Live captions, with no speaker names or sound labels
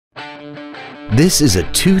This is a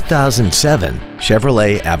 2007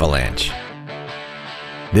 Chevrolet Avalanche.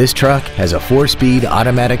 This truck has a 4-speed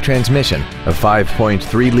automatic transmission, a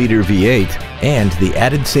 5.3-liter V8, and the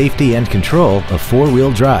added safety and control of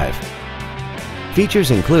 4-wheel drive. Features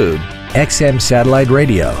include XM satellite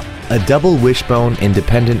radio, a double wishbone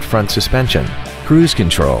independent front suspension, cruise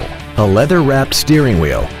control, a leather-wrapped steering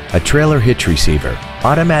wheel, a trailer hitch receiver,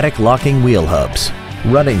 automatic locking wheel hubs,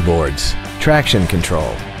 running boards, traction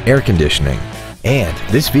control, air conditioning, and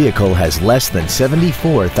this vehicle has less than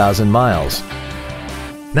 74,000 miles.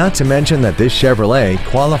 Not to mention that this Chevrolet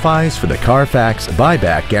qualifies for the Carfax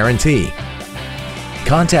buyback guarantee.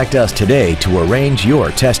 Contact us today to arrange your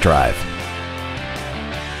test drive.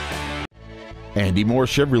 Andy Mohr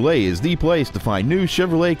Chevrolet is the place to find new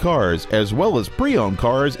Chevrolet cars as well as pre-owned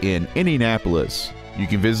cars in Indianapolis. You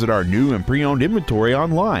can visit our new and pre-owned inventory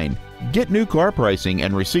online, get new car pricing,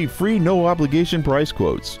 and receive free no-obligation price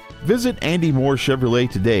quotes. Visit Andy Mohr Chevrolet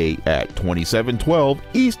today at 2712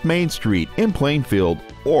 East Main Street in Plainfield,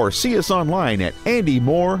 or see us online at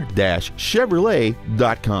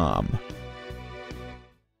andymohr-chevrolet.com.